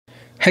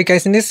Hey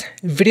guys, in this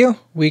video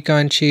we're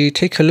going to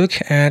take a look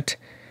at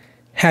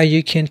how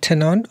you can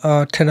turn on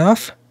or turn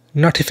off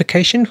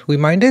notification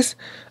reminders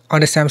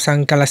on the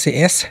Samsung Galaxy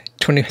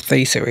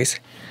S23 series.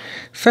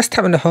 First,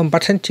 tap on the home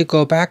button to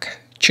go back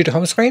to the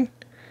home screen,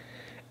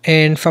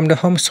 and from the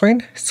home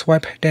screen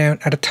swipe down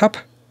at the top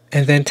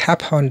and then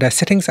tap on the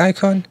settings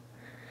icon.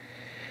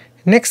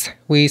 Next,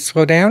 we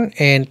scroll down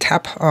and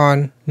tap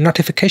on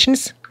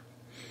notifications.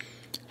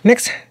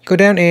 Next, go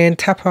down and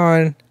tap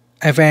on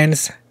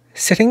advanced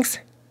settings.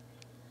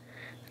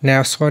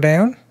 Now scroll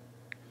down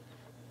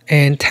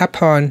and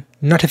tap on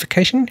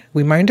notification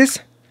reminders.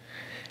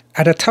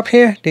 At the top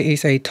here, there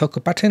is a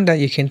toggle button that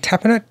you can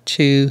tap on it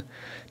to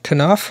turn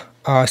off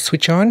or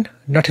switch on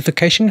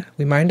notification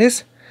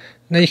reminders.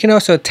 Now you can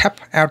also tap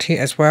out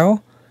here as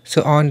well.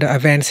 So on the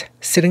advanced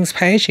settings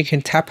page, you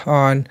can tap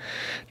on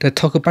the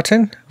toggle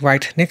button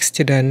right next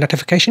to the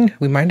notification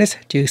reminders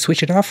to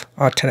switch it off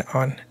or turn it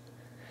on.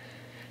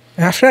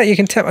 After that, you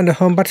can tap on the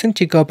home button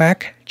to go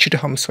back to the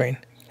home screen.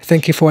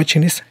 Thank you for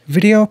watching this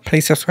video.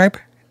 Please subscribe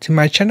to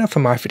my channel for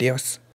more videos.